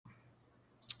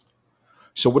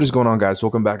So what is going on, guys?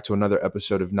 Welcome back to another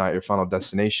episode of Not Your Final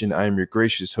Destination. I am your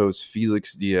gracious host,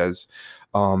 Felix Diaz.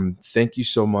 Thank you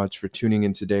so much for tuning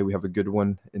in today. We have a good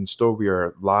one in store. We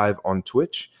are live on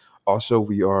Twitch. Also,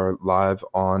 we are live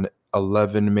on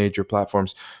 11 major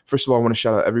platforms. First of all, I want to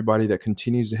shout out everybody that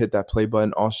continues to hit that play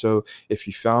button. Also, if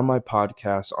you found my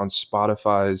podcast on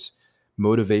Spotify's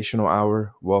Motivational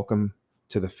Hour, welcome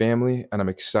to the family. And I'm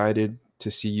excited to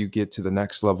see you get to the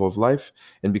next level of life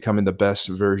and becoming the best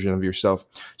version of yourself.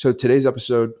 So today's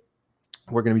episode,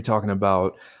 we're going to be talking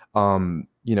about,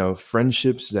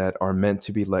 friendships that are meant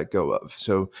to be let go of.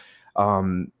 So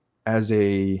as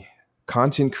a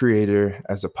content creator,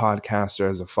 as a podcaster,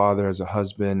 as a father, as a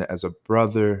husband, as a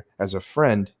brother, as a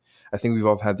friend, I think we've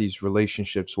all had these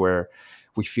relationships where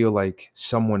we feel like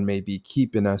someone may be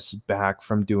keeping us back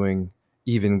from doing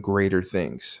even greater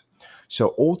things.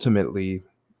 So ultimately,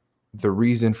 the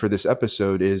reason for this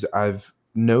episode is I've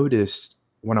noticed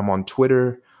when I'm on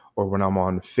Twitter or when I'm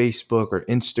on Facebook or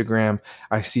Instagram,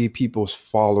 I see people's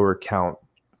follower count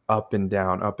up and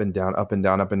down, up and down, up and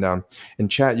down, up and down. In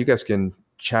chat, you guys can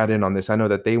chat in on this. I know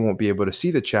that they won't be able to see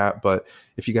the chat, but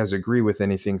if you guys agree with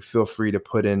anything, feel free to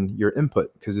put in your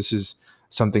input because this is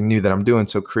something new that I'm doing.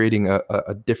 So creating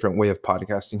a different way of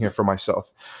podcasting here for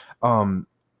myself.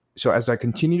 So as I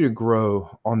continue to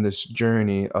grow on this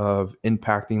journey of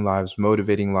impacting lives,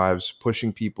 motivating lives,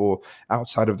 pushing people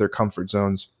outside of their comfort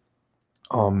zones,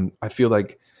 I feel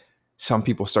like some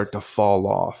people start to fall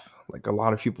off. Like a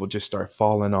lot of people just start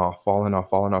falling off, falling off,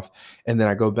 falling off. And then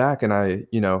I go back and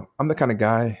I'm the kind of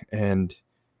guy, and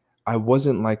I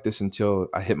wasn't like this until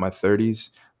I hit my 30s,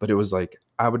 but it was like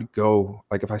I would go,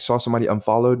 like if I saw somebody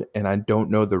unfollowed and I don't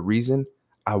know the reason,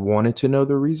 I wanted to know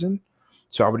the reason.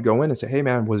 So I would go in and say, hey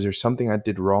man, was there something I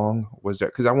did wrong? Was there,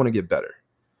 because I want to get better.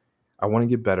 I want to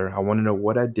get better. I want to know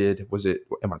what I did.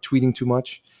 Am I tweeting too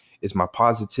much? Is my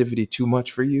positivity too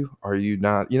much for you? Are you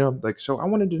not, so I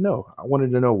wanted to know. I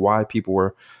wanted to know why people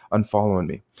were unfollowing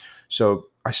me. So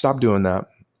I stopped doing that.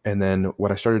 And then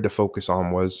what I started to focus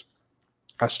on was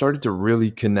I started to really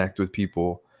connect with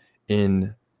people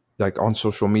in like on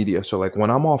social media. So like when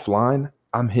I'm offline,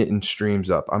 I'm hitting streams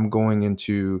up. I'm going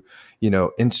into,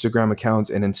 Instagram accounts.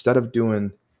 And instead of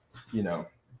doing,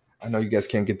 I know you guys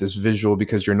can't get this visual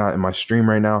because you're not in my stream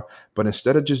right now, but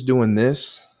instead of just doing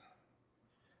this,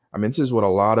 I mean, this is what a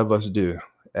lot of us do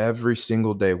every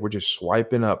single day. We're just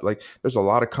swiping up. Like there's a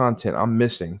lot of content I'm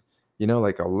missing,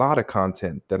 like a lot of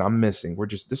content that I'm missing.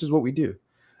 This is what we do.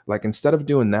 Like instead of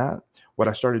doing that, what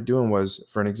I started doing was,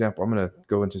 for an example, I'm going to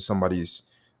go into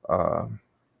uh,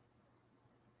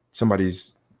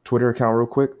 somebody's Twitter account real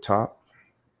quick, Top.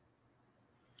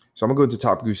 So I'm going to go into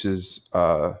Top Goose's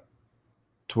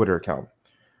Twitter account.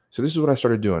 So this is what I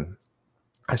started doing.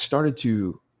 I started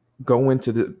to go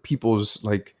into the people's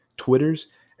like Twitters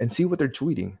and see what they're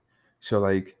tweeting. So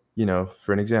like,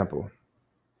 for an example,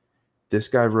 this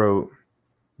guy wrote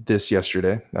this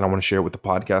yesterday, and I want to share it with the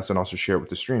podcast and also share it with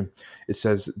the stream. It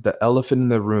says, the elephant in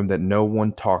the room that no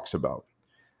one talks about.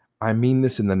 I mean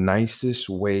this in the nicest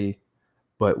way,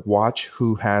 but watch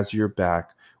who has your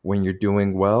back when you're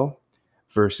doing well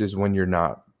versus when you're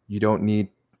not. It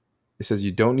says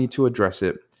you don't need to address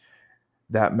it.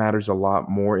 That matters a lot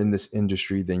more in this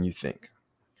industry than you think.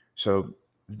 So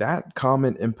that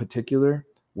comment in particular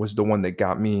was the one that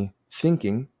got me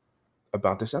thinking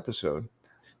about this episode.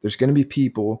 There's going to be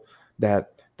people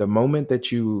that the moment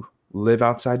that you live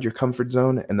outside your comfort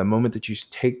zone and the moment that you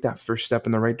take that first step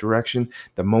in the right direction,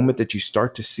 the moment that you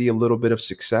start to see a little bit of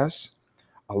success,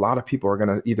 a lot of people are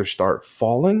going to either start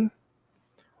falling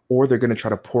or they're going to try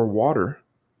to pour water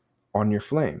on your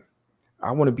flame.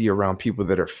 I want to be around people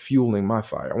that are fueling my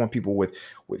fire. I want people with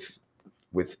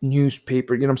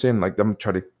newspaper, you know what I'm saying? Like I'm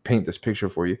trying to paint this picture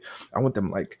for you. I want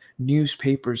them like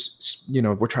newspapers,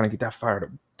 we're trying to get that fire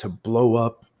to blow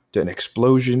up to an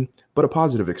explosion, but a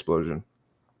positive explosion.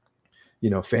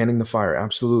 Fanning the fire.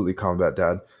 Absolutely, Combat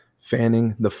Dad.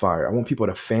 Fanning the fire. I want people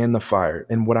to fan the fire.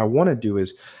 And what I want to do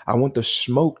is I want the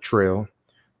smoke trail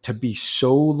to be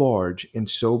so large and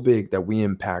so big that we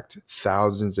impact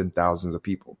thousands and thousands of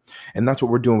people. And that's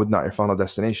what we're doing with Not Your Final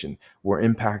Destination. We're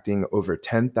impacting over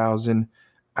 10,000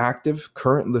 active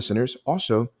current listeners.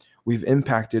 Also, we've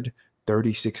impacted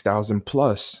 36,000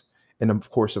 plus in the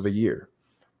course of a year.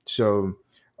 So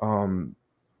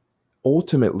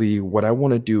ultimately, what I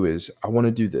want to do is I want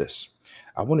to do this.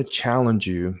 I want to challenge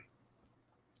you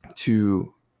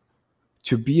to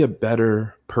be a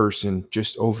better person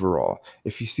just overall.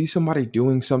 If you see somebody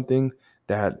doing something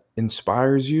that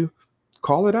inspires you,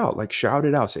 call it out, like shout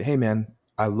it out. Say, hey man,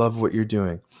 I love what you're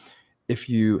doing. If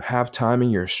you have time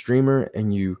and you're a streamer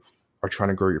and you are trying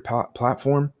to grow your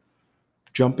platform,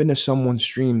 Jump into someone's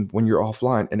stream when you're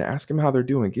offline and ask them how they're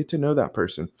doing. Get to know that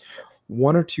person.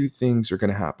 One or two things are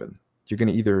going to happen. You're going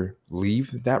to either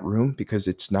leave that room because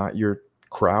it's not your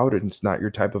crowd and it's not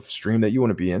your type of stream that you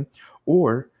want to be in,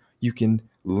 or you can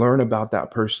learn about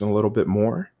that person a little bit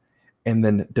more and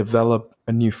then develop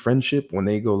a new friendship when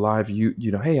they go live. You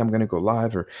know, hey, I'm going to go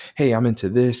live, or hey, I'm into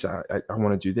this. I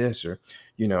want to do this, or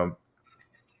you know,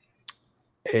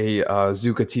 hey,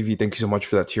 Zuka TV, thank you so much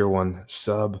for that tier 1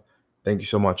 sub. Thank you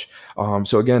so much.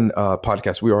 So again,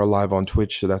 podcast, we are live on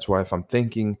Twitch. So that's why if I'm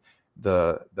thanking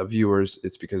the viewers,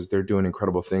 it's because they're doing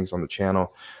incredible things on the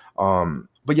channel.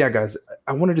 But yeah, guys,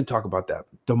 I wanted to talk about that.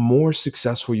 The more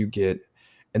successful you get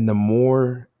and the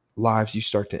more lives you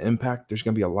start to impact, there's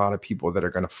going to be a lot of people that are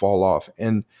going to fall off.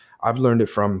 And I've learned it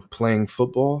from playing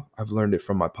football. I've learned it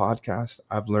from my podcast.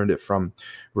 I've learned it from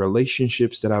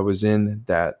relationships that I was in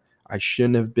that I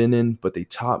shouldn't have been in, but they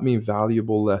taught me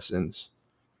valuable lessons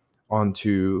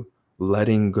onto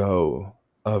letting go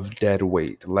of dead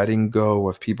weight, letting go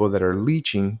of people that are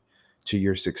leeching to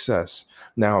your success.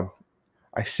 Now,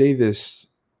 I say this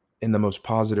in the most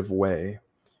positive way,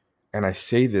 and I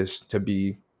say this to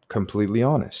be completely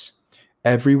honest.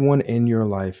 Everyone in your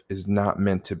life is not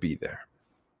meant to be there.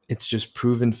 It's just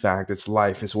proven fact. It's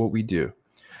life. It's what we do.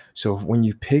 So when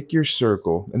you pick your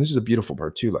circle, and this is a beautiful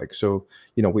part too, like, so,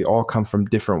 you know, we all come from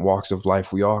different walks of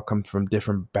life. We all come from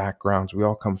different backgrounds. We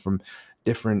all come from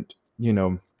different, you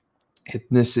know,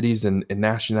 ethnicities and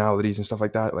nationalities and stuff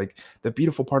like that. Like the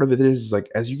beautiful part of it is like,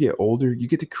 as you get older, you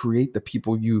get to create the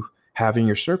people you have in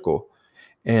your circle.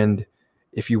 And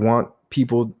if you want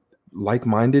people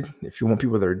like-minded, if you want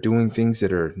people that are doing things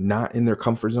that are not in their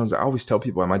comfort zones, I always tell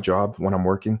people at my job when I'm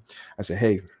working, I say,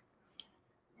 hey,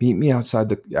 meet me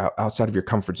outside of your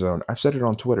comfort zone. I've said it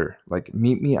on Twitter, like,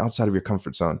 meet me outside of your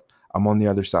comfort zone. I'm on the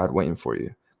other side waiting for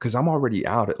you because I'm already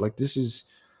out.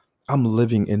 I'm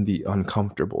living in the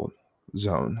uncomfortable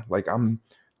zone. Like I'm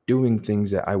doing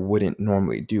things that I wouldn't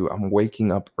normally do. I'm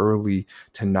waking up early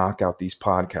to knock out these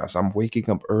podcasts. I'm waking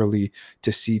up early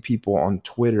to see people on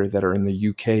Twitter that are in the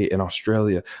UK and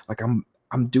Australia. Like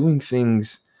I'm doing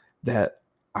things that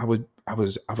I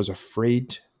was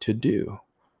afraid to do.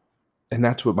 And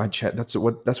that's what that's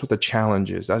what the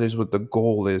challenge is. That is what the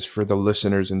goal is for the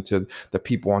listeners and to the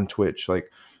people on Twitch. Like,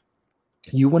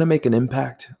 you want to make an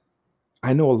impact.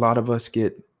 I know a lot of us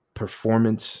get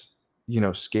performance,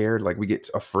 scared. Like we get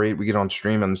afraid. We get on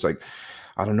stream and it's like,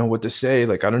 I don't know what to say.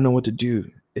 Like, I don't know what to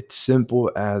do. It's simple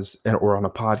as, or on a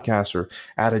podcast or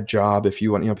at a job. If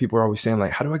you want, people are always saying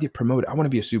like, how do I get promoted? I want to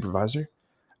be a supervisor.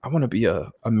 I want to be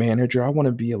a manager. I want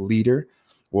to be a leader.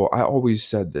 Well, I always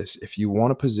said this. If you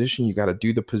want a position, you got to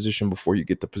do the position before you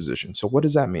get the position. So what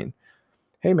does that mean?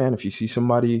 Hey, man, if you see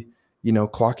somebody,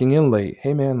 clocking in late,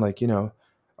 hey, man, like,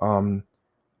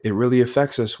 it really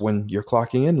affects us when you're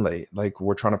clocking in late. Like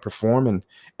we're trying to perform and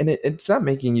it's not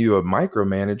making you a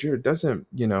micromanager. It doesn't,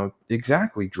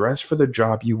 exactly dress for the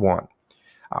job you want.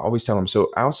 I always tell them.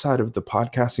 So outside of the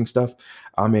podcasting stuff,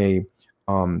 I'm a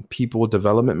people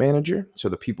development manager. So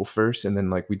the people first, and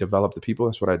then like we develop the people.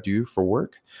 That's what I do for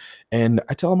work. And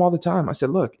I tell them all the time, I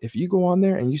said, look, if you go on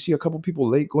there and you see a couple people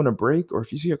late going to break, or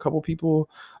if you see a couple people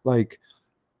like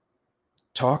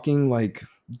talking like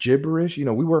gibberish,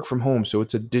 we work from home, so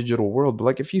it's a digital world. But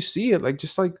like if you see it, like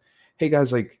just like, hey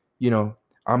guys, like,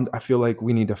 I feel like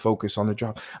we need to focus on the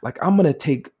job. Like I'm gonna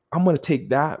take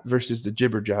that versus the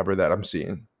jibber jabber that I'm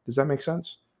seeing. Does that make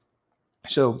sense?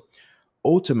 So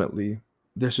ultimately,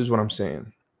 this is what I'm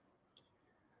saying.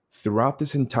 Throughout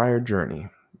this entire journey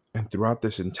and throughout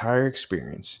this entire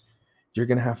experience, you're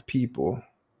going to have people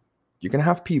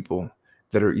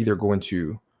that are either going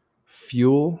to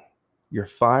fuel your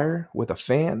fire with a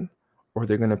fan, or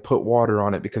they're going to put water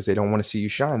on it because they don't want to see you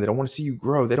shine. They don't want to see you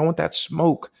grow. They don't want that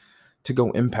smoke to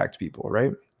go impact people,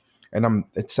 right? And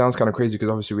it sounds kind of crazy because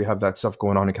obviously we have that stuff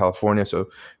going on in California. So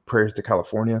prayers to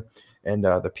California and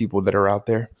the people that are out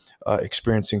there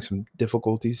experiencing some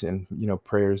difficulties, and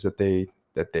prayers that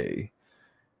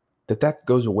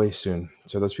goes away soon,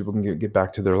 so those people can get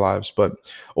back to their lives.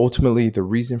 But ultimately, the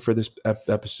reason for this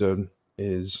episode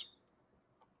is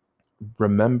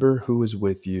remember who is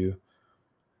with you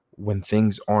when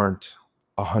things aren't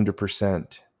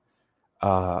 100%,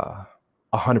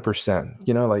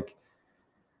 100%. Like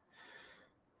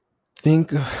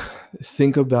think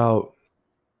about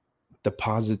the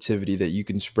positivity that you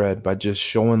can spread by just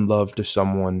showing love to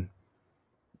someone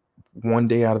one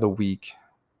day out of the week.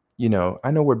 I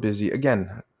know we're busy.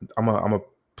 Again, I'm gonna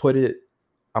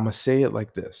say it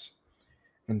like this.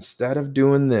 Instead of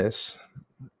doing this,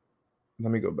 let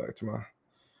me go back to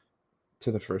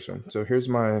the first one. So here's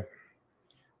my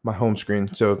home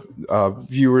screen. So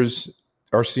viewers,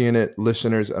 are seeing it,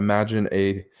 listeners, imagine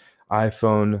a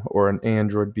iPhone or an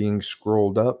Android being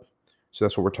scrolled up. So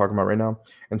that's what we're talking about right now.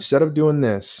 Instead of doing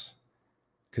this,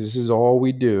 because this is all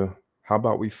we do, how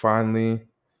about we finally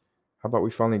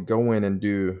go in and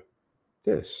do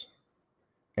this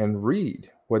and read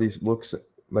what he looks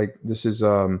like. This is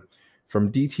from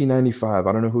DT95.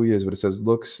 I don't know who he is, but it says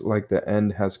looks like the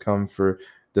end has come for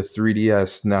the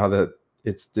 3DS now that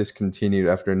it's discontinued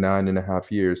after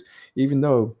 9.5 years, even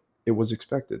though it was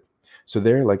expected. So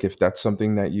there, like, if that's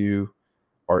something that you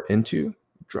are into,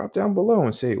 drop down below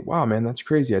and say, wow, man, that's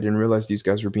crazy. I didn't realize these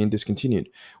guys were being discontinued.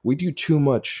 We do too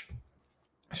much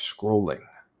scrolling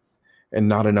and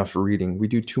not enough reading. We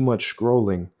do too much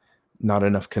scrolling, not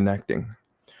enough connecting.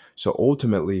 So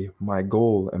ultimately, my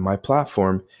goal and my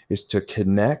platform is to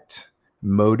connect,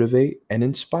 motivate, and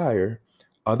inspire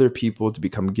other people to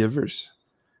become givers,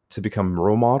 to become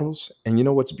role models. And you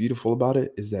know what's beautiful about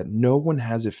it is that no one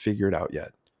has it figured out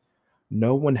yet.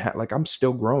 No one like, I'm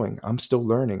still growing. I'm still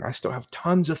learning. I still have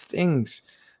tons of things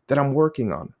that I'm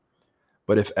working on.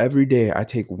 But if every day I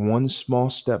take one small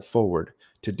step forward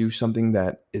to do something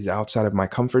that is outside of my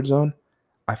comfort zone,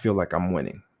 I feel like I'm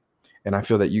winning. And I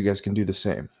feel that you guys can do the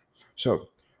same. So,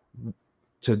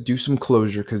 to do some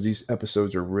closure, because these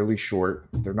episodes are really short,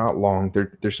 they're not long.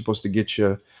 They're supposed to get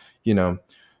you, you know,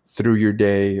 through your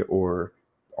day or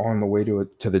on the way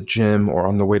to the gym or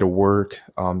on the way to work.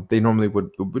 They normally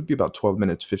would be about 12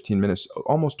 minutes, 15 minutes,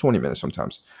 almost 20 minutes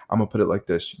sometimes. I'm gonna put it like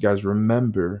this. You guys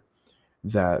remember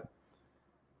that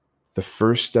the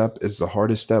first step is the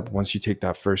hardest step. Once you take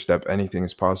that first step, anything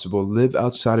is possible. Live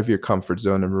outside of your comfort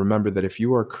zone. And remember that if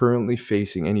you are currently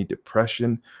facing any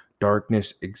depression,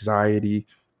 darkness, anxiety,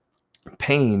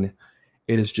 pain,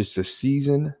 it is just a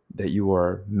season that you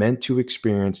are meant to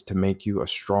experience to make you a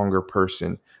stronger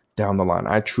person down the line.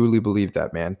 I truly believe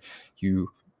that, man. You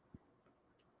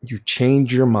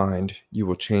change your mind, you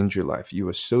will change your life. You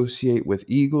associate with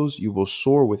eagles, you will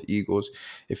soar with eagles.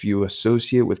 If you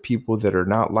associate with people that are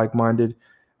not like-minded,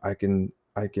 I can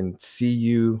see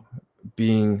you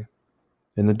being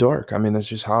in the dark. I mean, that's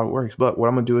just how it works. But what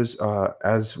I'm gonna do is,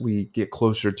 as we get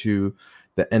closer to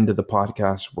the end of the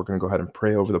podcast, we're gonna go ahead and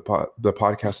pray over the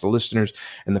podcast, the listeners,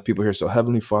 and the people here. So,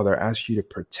 Heavenly Father, I ask you to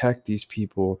protect these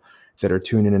people that are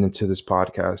tuning in into this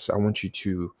podcast. I want you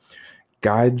to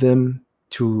guide them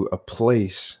to a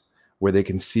place where they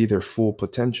can see their full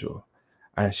potential.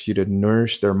 I ask you to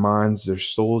nourish their minds, their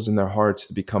souls, and their hearts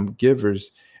to become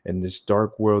givers in this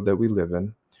dark world that we live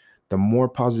in. The more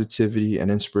positivity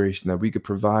and inspiration that we could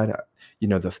provide,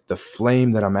 the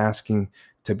flame that I'm asking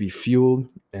to be fueled,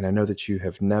 and I know that you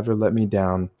have never let me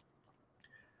down.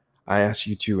 I ask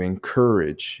you to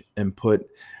encourage and put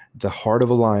the heart of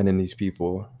a lion in these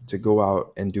people to go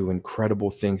out and do incredible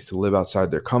things, to live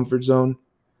outside their comfort zone.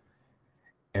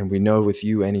 And we know with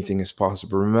you, anything is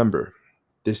possible. Remember,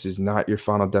 this is not your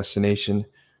final destination,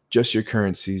 just your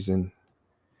current season.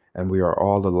 And we are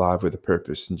all alive with a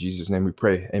purpose. In Jesus' name we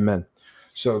pray. Amen.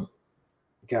 So,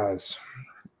 guys,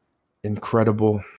 incredible